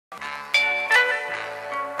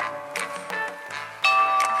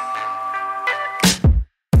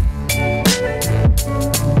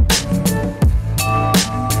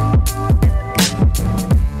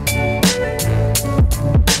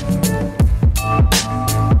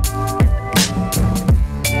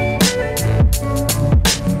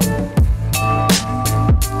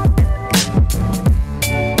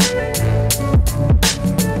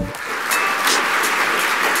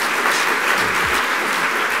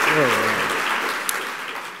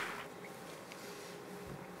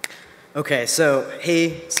Okay, so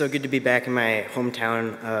hey, so good to be back in my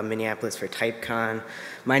hometown, Minneapolis, for TypeCon.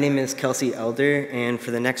 My name is Kelsey Elder, and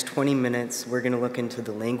for the next 20 minutes, we're going to look into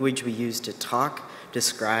the language we use to talk,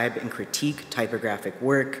 describe, and critique typographic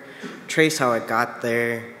work, trace how it got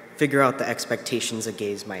there, figure out the expectations a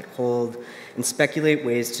gaze might hold, and speculate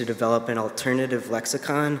ways to develop an alternative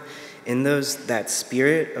lexicon in that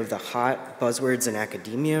spirit of the hot buzzwords in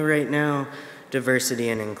academia right now, diversity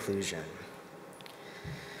and inclusion.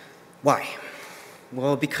 Why?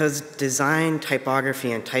 Well, because design,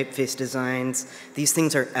 typography, and typeface designs, these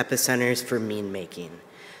things are epicenters for meme making.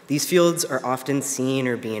 These fields are often seen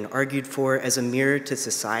or being argued for as a mirror to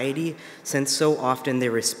society, since so often they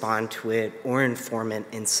respond to it or inform it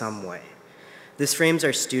in some way. This frames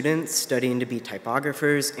our students studying to be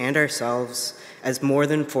typographers and ourselves as more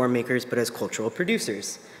than form makers, but as cultural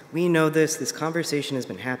producers. We know this conversation has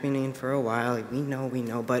been happening for a while, we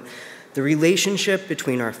know, but the relationship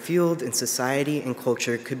between our field and society and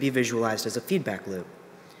culture could be visualized as a feedback loop.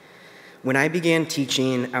 When I began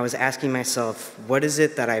teaching, I was asking myself, what is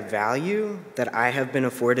it that I value, that I have been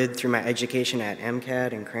afforded through my education at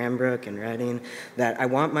MCAD and Cranbrook and Reading, that I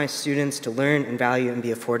want my students to learn and value and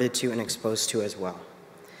be afforded to and exposed to as well?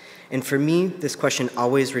 And for me, this question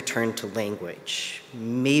always returned to language,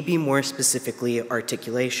 maybe more specifically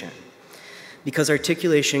articulation. Because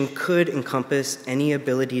articulation could encompass any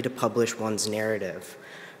ability to publish one's narrative,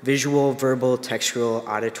 visual, verbal, textual,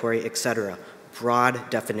 auditory, etc., broad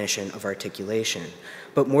definition of articulation.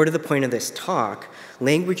 But more to the point of this talk,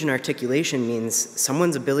 language and articulation means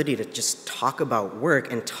someone's ability to just talk about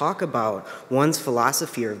work and talk about one's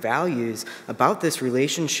philosophy or values about this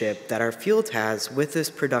relationship that our field has with this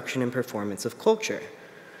production and performance of culture.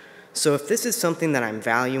 So if this is something that I'm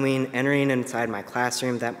valuing, entering inside my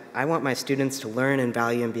classroom, that I want my students to learn and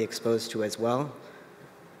value and be exposed to as well,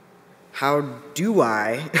 how do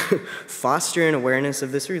I foster an awareness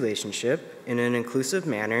of this relationship in an inclusive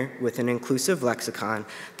manner with an inclusive lexicon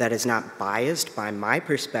that is not biased by my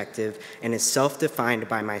perspective and is self-defined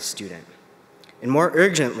by my student? And more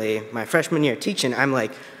urgently, my freshman year teaching, I'm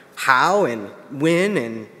like, how and when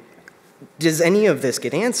and does any of this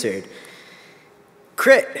get answered?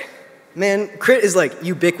 Crit. Man, crit is like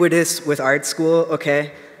ubiquitous with art school,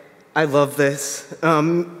 okay? I love this.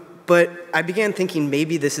 But I began thinking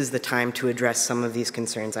maybe this is the time to address some of these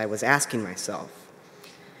concerns I was asking myself.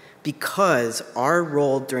 Because our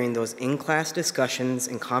role during those in-class discussions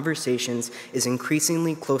and conversations is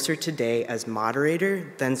increasingly closer today as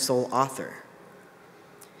moderator than sole author.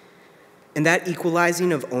 And that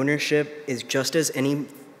equalizing of ownership is just as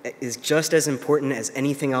important as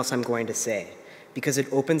anything else I'm going to say, because it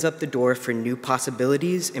opens up the door for new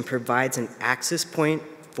possibilities and provides an access point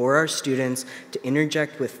for our students to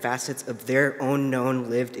interject with facets of their own known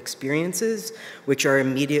lived experiences, which are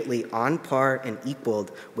immediately on par and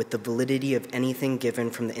equaled with the validity of anything given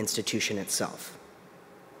from the institution itself.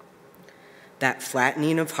 That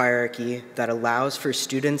flattening of hierarchy that allows for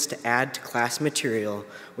students to add to class material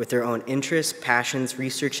with their own interests, passions,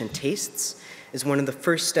 research, and tastes is one of the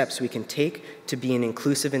first steps we can take to being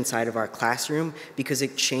inclusive inside of our classroom, because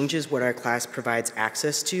it changes what our class provides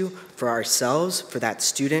access to for ourselves, for that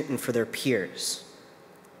student, and for their peers.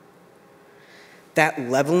 That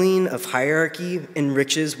leveling of hierarchy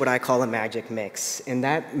enriches what I call a magic mix, and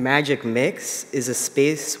that magic mix is a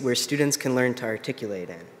space where students can learn to articulate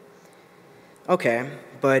in. Okay,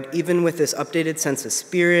 but even with this updated sense of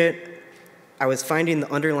spirit, I was finding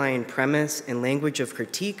the underlying premise and language of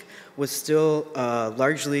critique was still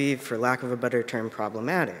largely, for lack of a better term,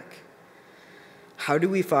 problematic. How do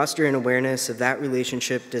we foster an awareness of that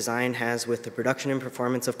relationship design has with the production and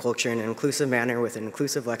performance of culture in an inclusive manner with an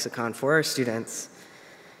inclusive lexicon for our students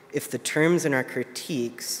if the terms in our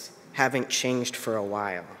critiques haven't changed for a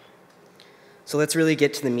while? So let's really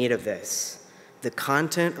get to the meat of this. The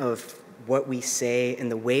content of what we say and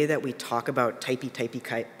the way that we talk about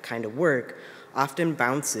typey kind of work often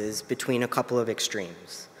bounces between a couple of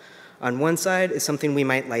extremes. On one side is something we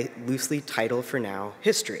might loosely title for now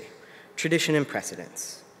history, tradition, and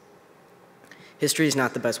precedence. History is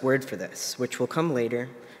not the best word for this, which will come later,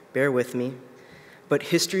 bear with me, but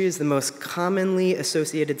history is the most commonly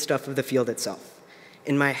associated stuff of the field itself.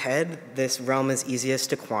 In my head, this realm is easiest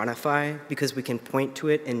to quantify because we can point to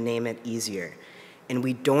it and name it easier. And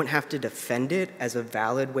we don't have to defend it as a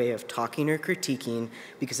valid way of talking or critiquing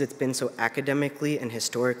because it's been so academically and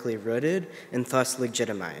historically rooted and thus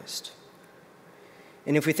legitimized.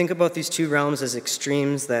 And if we think about these two realms as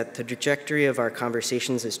extremes that the trajectory of our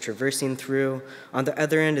conversations is traversing through, on the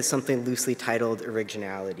other end is something loosely titled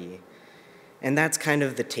originality. And that's kind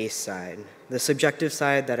of the taste side, the subjective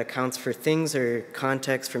side that accounts for things or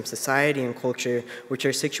contexts from society and culture which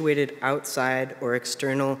are situated outside or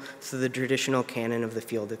external to the traditional canon of the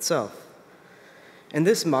field itself. And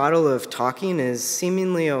this model of talking is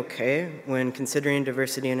seemingly okay when considering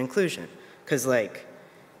diversity and inclusion, because like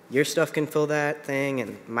your stuff can fill that thing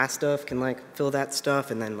and my stuff can like fill that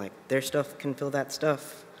stuff and then like their stuff can fill that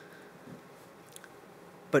stuff.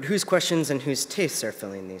 But whose questions and whose tastes are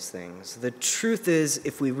filling these things? The truth is,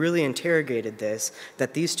 if we really interrogated this,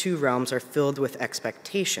 that these two realms are filled with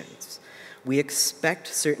expectations. We expect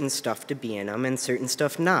certain stuff to be in them and certain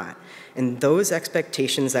stuff not. And those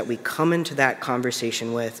expectations that we come into that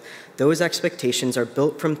conversation with, those expectations are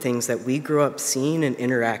built from things that we grew up seeing and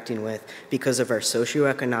interacting with because of our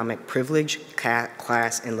socioeconomic privilege,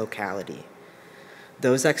 class, and locality.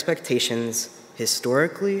 Those expectations,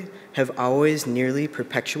 historically, have always nearly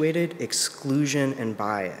perpetuated exclusion and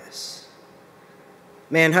bias.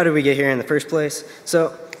 Man, how did we get here in the first place?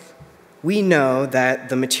 So, we know that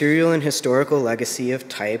the material and historical legacy of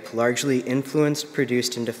type largely influenced,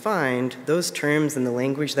 produced, and defined those terms and the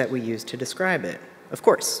language that we use to describe it, of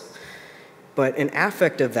course. But an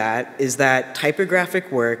affect of that is that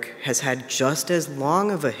typographic work has had just as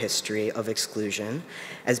long of a history of exclusion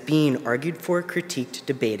as being argued for, critiqued,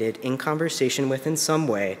 debated, in conversation with in some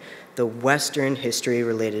way, the Western history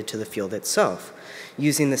related to the field itself,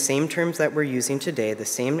 using the same terms that we're using today, the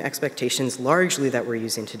same expectations largely that we're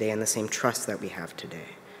using today, and the same trust that we have today.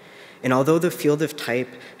 And although the field of type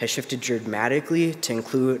has shifted dramatically to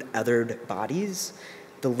include othered bodies,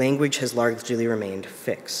 the language has largely remained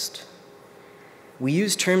fixed. We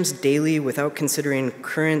use terms daily without considering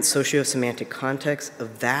current socio-semantic context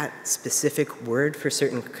of that specific word for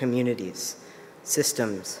certain communities,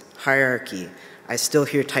 systems, hierarchy. I still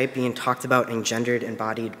hear type being talked about in gendered,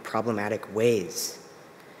 embodied, problematic ways.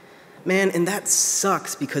 Man, and that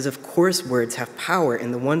sucks because of course words have power,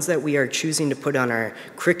 and the ones that we are choosing to put on our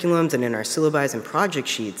curriculums and in our syllabi and project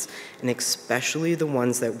sheets, and especially the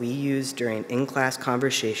ones that we use during in-class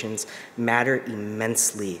conversations, matter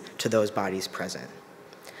immensely to those bodies present.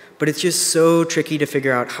 But it's just so tricky to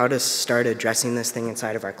figure out how to start addressing this thing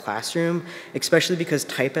inside of our classroom, especially because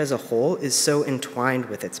type as a whole is so entwined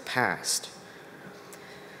with its past.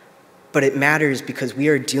 But it matters because we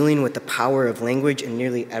are dealing with the power of language in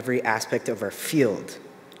nearly every aspect of our field.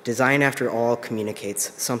 Design, after all,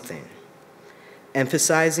 communicates something.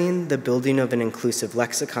 Emphasizing the building of an inclusive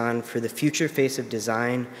lexicon for the future face of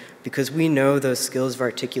design, because we know those skills of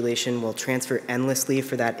articulation will transfer endlessly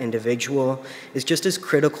for that individual, is just as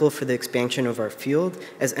critical for the expansion of our field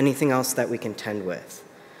as anything else that we contend with.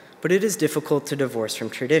 But it is difficult to divorce from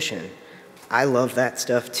tradition. I love that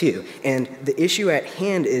stuff too. And the issue at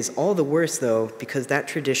hand is all the worse though, because that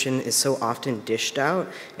tradition is so often dished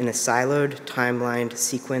out in a siloed, timelined,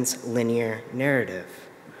 sequence, linear narrative.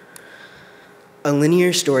 A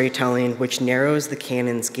linear storytelling which narrows the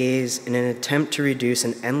canon's gaze in an attempt to reduce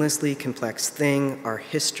an endlessly complex thing, our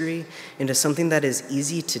history, into something that is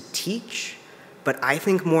easy to teach, but I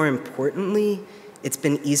think more importantly, it's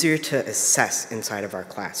been easier to assess inside of our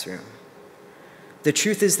classroom. The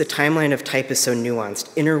truth is the timeline of type is so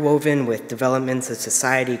nuanced, interwoven with developments of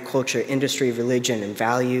society, culture, industry, religion, and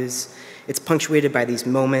values. It's punctuated by these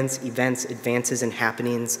moments, events, advances, and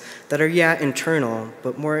happenings that are, yeah, internal,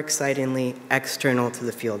 but more excitingly, external to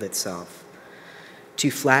the field itself.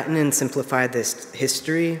 To flatten and simplify this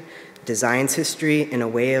history, design's history, in a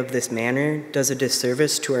way of this manner does a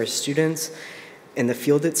disservice to our students and the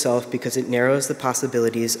field itself because it narrows the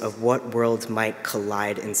possibilities of what worlds might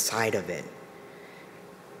collide inside of it.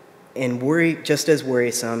 And just as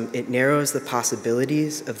worrisome, it narrows the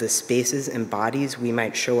possibilities of the spaces and bodies we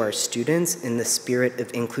might show our students in the spirit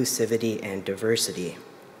of inclusivity and diversity.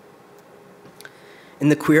 In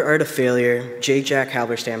The Queer Art of Failure, J. Jack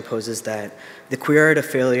Halberstam poses that the queer art of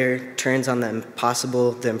failure turns on the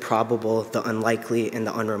impossible, the improbable, the unlikely, and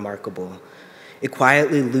the unremarkable. It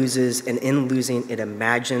quietly loses, and in losing, it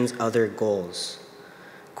imagines other goals.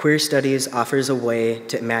 Queer studies offers a way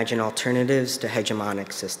to imagine alternatives to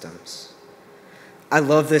hegemonic systems. I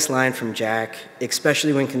love this line from Jack,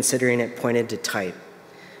 especially when considering it pointed to type.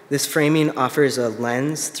 This framing offers a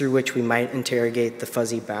lens through which we might interrogate the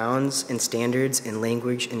fuzzy bounds and standards in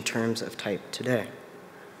language in terms of type today.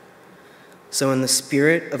 So in the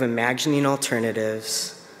spirit of imagining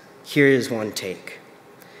alternatives, here is one take.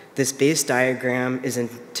 This base diagram is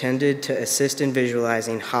intended to assist in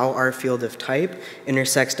visualizing how our field of type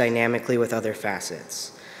intersects dynamically with other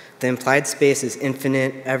facets. The implied space is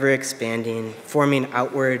infinite, ever expanding, forming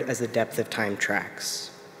outward as the depth of time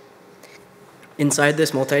tracks. Inside this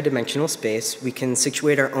multidimensional space, we can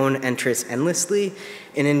situate our own interests endlessly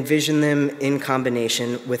and envision them in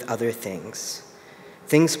combination with other things.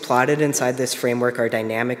 Things plotted inside this framework are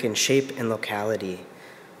dynamic in shape and locality.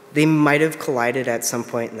 They might have collided at some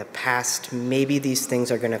point in the past. Maybe these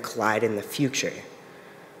things are going to collide in the future.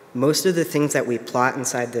 Most of the things that we plot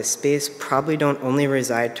inside this space probably don't only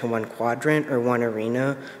reside to one quadrant or one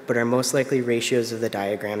arena, but are most likely ratios of the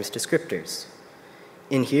diagram's descriptors.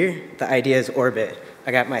 In here, the idea is orbit.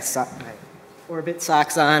 I got my orbit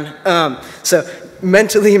socks on. So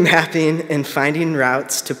mentally mapping and finding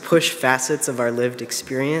routes to push facets of our lived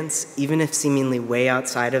experience, even if seemingly way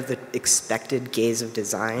outside of the expected gaze of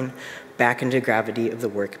design, back into gravity of the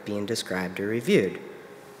work being described or reviewed.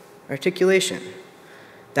 Articulation.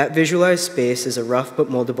 That visualized space is a rough but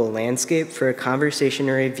moldable landscape for a conversation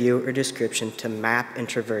or review or description to map and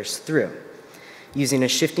traverse through. Using a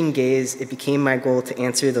shifting gaze, it became my goal to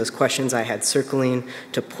answer those questions I had circling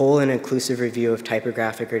to pull an inclusive review of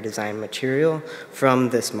typographic or design material from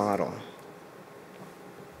this model.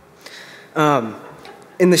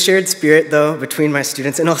 In the shared spirit, though, between my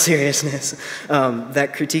students, in all seriousness,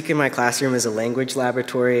 that critique in my classroom is a language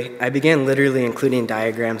laboratory. I began literally including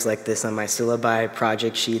diagrams like this on my syllabi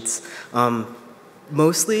project sheets,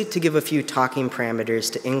 mostly to give a few talking parameters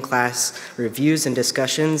to in-class reviews and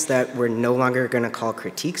discussions that we're no longer going to call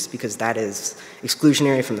critiques because that is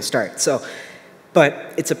exclusionary from the start.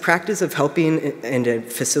 But it's a practice of helping and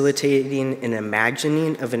facilitating an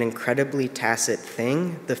imagining of an incredibly tacit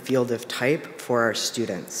thing, the field of type, for our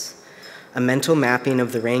students. A mental mapping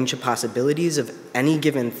of the range of possibilities of any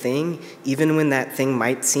given thing, even when that thing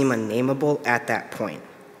might seem unnameable at that point.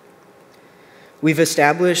 I've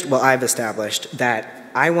established that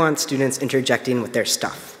I want students interjecting with their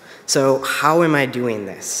stuff. So how am I doing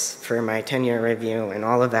this for my 10-year review and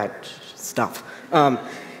all of that stuff?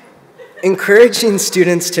 Encouraging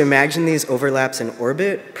students to imagine these overlaps in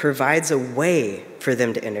orbit provides a way for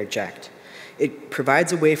them to interject. It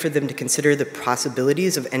provides a way for them to consider the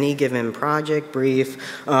possibilities of any given project, brief,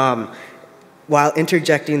 while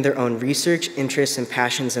interjecting their own research, interests, and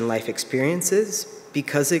passions and life experiences,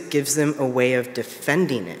 because it gives them a way of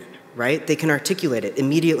defending it, right? They can articulate it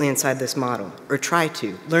immediately inside this model, or try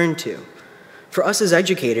to, learn to. For us as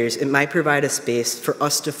educators, it might provide a space for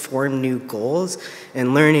us to form new goals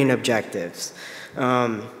and learning objectives.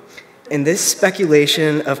 And this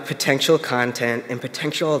speculation of potential content and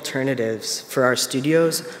potential alternatives for our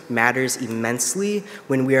studios matters immensely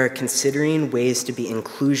when we are considering ways to be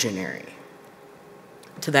inclusionary.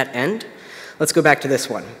 To that end, let's go back to this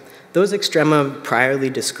one. Those extrema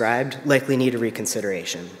priorly described likely need a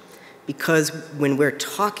reconsideration, because when we're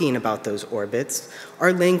talking about those orbits,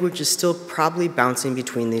 our language is still probably bouncing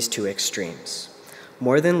between these two extremes.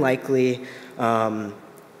 More than likely,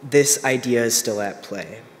 this idea is still at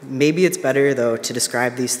play. Maybe it's better, though, to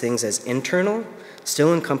describe these things as internal,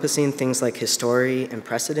 still encompassing things like history and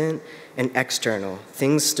precedent, and external,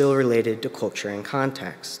 things still related to culture and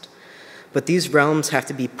context. But these realms have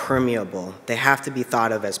to be permeable. They have to be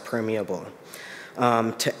thought of as permeable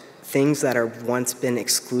to things that are once been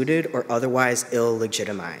excluded or otherwise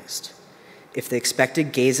ill-legitimized. If the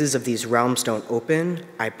expected gazes of these realms don't open,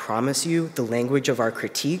 I promise you the language of our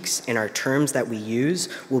critiques and our terms that we use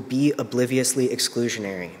will be obliviously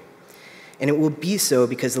exclusionary. And it will be so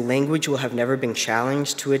because the language will have never been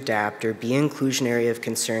challenged to adapt or be inclusionary of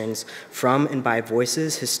concerns from and by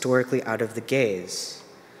voices historically out of the gaze.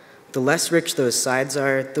 The less rich those sides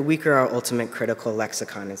are, the weaker our ultimate critical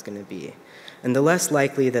lexicon is going to be. And the less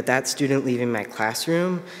likely that that student leaving my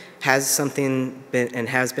classroom has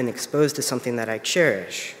been exposed to something that I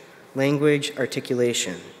cherish: language,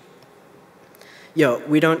 articulation.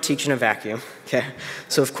 We don't teach in a vacuum, okay?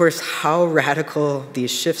 So of course, how radical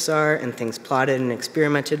these shifts are and things plotted and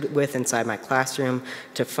experimented with inside my classroom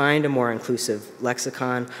to find a more inclusive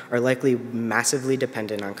lexicon are likely massively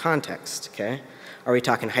dependent on context, okay? Are we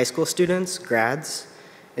talking high school students, grads?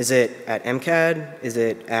 Is it at MCAD? Is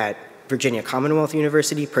it at Virginia Commonwealth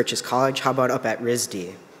University, Purchase College? How about up at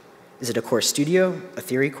RISD? Is it a course studio, a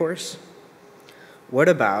theory course? What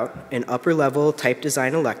about an upper-level type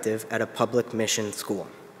design elective at a public mission school?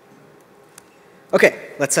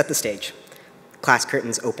 Okay, let's set the stage. Class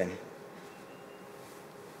curtains open.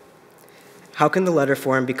 How can the letter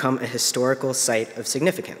form become a historical site of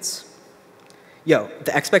significance?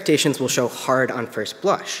 The expectations will show hard on first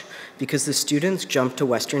blush because the students jump to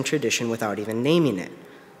Western tradition without even naming it.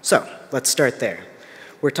 So, let's start there.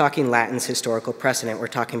 We're talking Latin's historical precedent, we're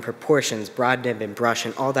talking proportions, broad nib and brush,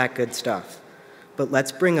 and all that good stuff. But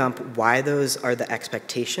let's bring up why those are the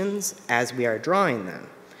expectations as we are drawing them.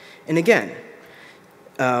 And again,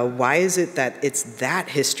 Why is it that it's that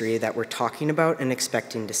history that we're talking about and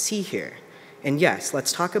expecting to see here? And yes,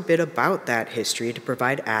 let's talk a bit about that history to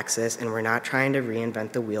provide access, and we're not trying to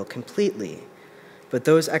reinvent the wheel completely. But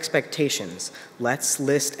those expectations, let's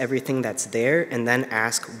list everything that's there and then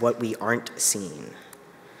ask what we aren't seeing.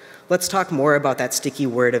 Let's talk more about that sticky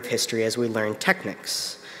word of history as we learn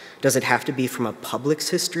techniques. Does it have to be from a public's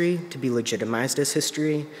history to be legitimized as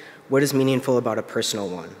history? What is meaningful about a personal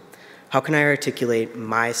one? How can I articulate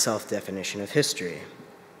my self-definition of history?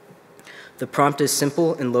 The prompt is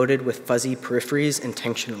simple and loaded with fuzzy peripheries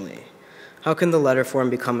intentionally. How can the letter form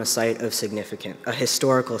become a site of significance, a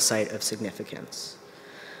historical site of significance?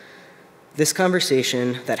 This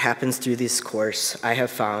conversation that happens through this course, I have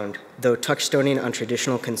found, though touchstoning on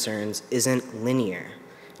traditional concerns, isn't linear,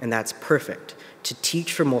 and that's perfect. To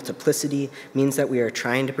teach for multiplicity means that we are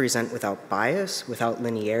trying to present without bias, without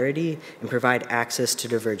linearity, and provide access to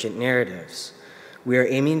divergent narratives. We are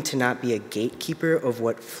aiming to not be a gatekeeper of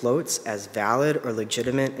what floats as valid or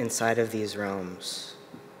legitimate inside of these realms.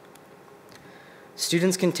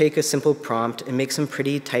 Students can take a simple prompt and make some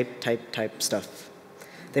pretty type stuff.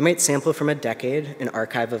 They might sample from a decade, an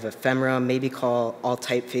archive of ephemera, maybe call all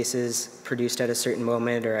typefaces produced at a certain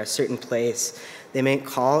moment or a certain place. They may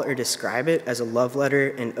call or describe it as a love letter,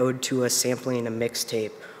 an ode to a sampling, a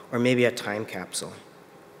mixtape, or maybe a time capsule.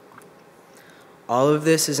 All of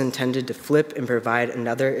this is intended to flip and provide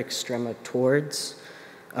another extrema towards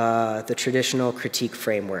the traditional critique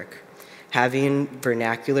framework. Having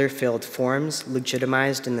vernacular failed forms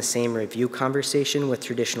legitimized in the same review conversation with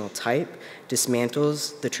traditional type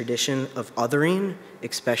dismantles the tradition of othering,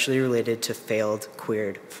 especially related to failed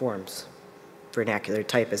queered forms. Vernacular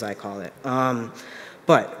type, as I call it.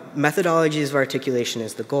 But methodologies of articulation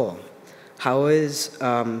is the goal. How is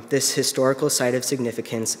this historical site of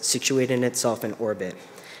significance situating itself in orbit?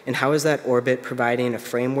 And how is that orbit providing a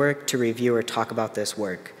framework to review or talk about this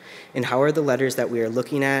work? And how are the letters that we are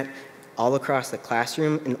looking at all across the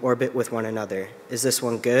classroom in orbit with one another? Is this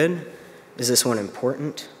one good? Is this one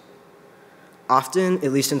important? Often,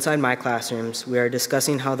 at least inside my classrooms, we are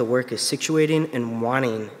discussing how the work is situating and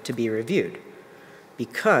wanting to be reviewed.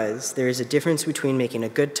 Because there is a difference between making a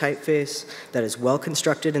good typeface that is well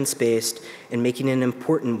constructed and spaced and making an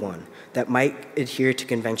important one that might adhere to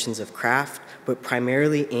conventions of craft, but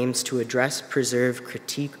primarily aims to address, preserve,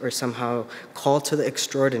 critique, or somehow call to the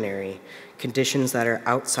extraordinary conditions that are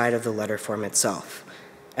outside of the letter form itself,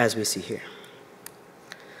 as we see here.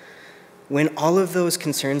 When all of those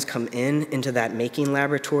concerns come into that making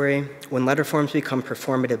laboratory, when letter forms become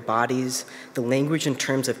performative bodies, the language and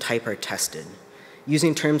terms of type are tested.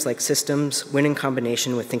 Using terms like systems, when in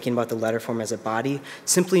combination with thinking about the letter form as a body,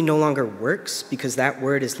 simply no longer works because that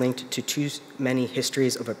word is linked to too many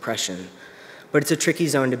histories of oppression. But it's a tricky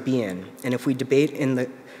zone to be in, and if we debate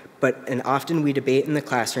often we debate in the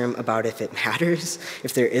classroom about if it matters,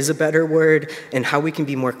 if there is a better word, and how we can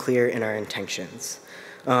be more clear in our intentions.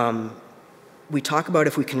 We talk about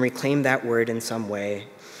if we can reclaim that word in some way,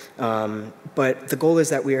 but the goal is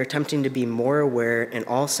that we are attempting to be more aware in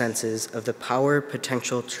all senses of the power,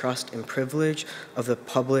 potential, trust, and privilege of the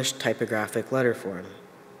published typographic letter form.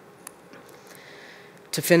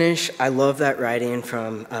 To finish, I love that writing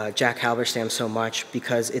from Jack Halberstam so much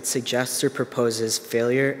because it suggests or proposes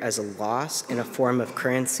failure as a loss in a form of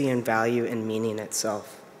currency and value and meaning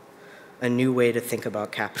itself, a new way to think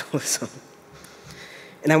about capitalism.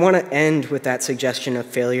 And I want to end with that suggestion of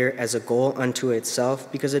failure as a goal unto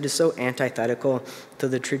itself because it is so antithetical to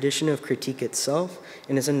the tradition of critique itself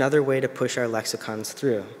and is another way to push our lexicons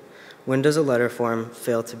through. When does a letter form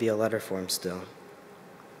fail to be a letter form still?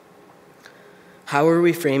 How are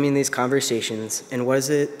we framing these conversations, and what is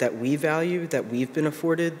it that we value, that we've been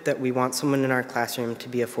afforded, that we want someone in our classroom to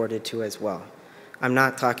be afforded to as well? I'm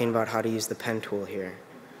not talking about how to use the pen tool here.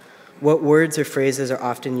 What words or phrases are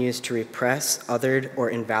often used to repress, othered, or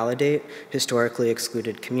invalidate historically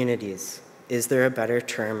excluded communities? Is there a better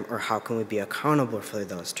term, or how can we be accountable for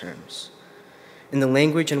those terms? In the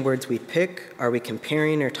language and words we pick, are we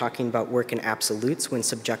comparing or talking about work in absolutes when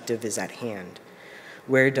subjective is at hand?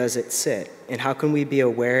 Where does it sit? And how can we be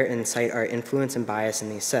aware and cite our influence and bias in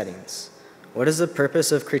these settings? What is the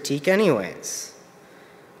purpose of critique anyways?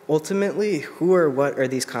 Ultimately, who or what are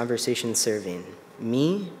these conversations serving?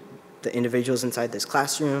 Me? The individuals inside this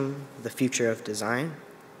classroom? The future of design?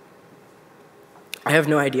 I have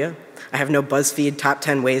no idea. I have no BuzzFeed top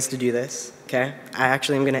 10 ways to do this, okay? I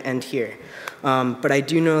actually am gonna end here. But I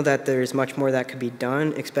do know that there's much more that could be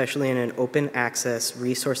done, especially in an open access,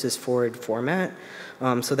 resources forward format,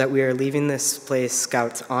 so that we are leaving this place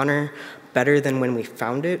Scout's honor better than when we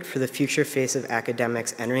found it for the future face of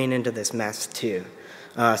academics entering into this mess too.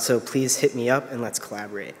 So please hit me up and let's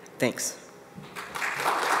collaborate. Thanks.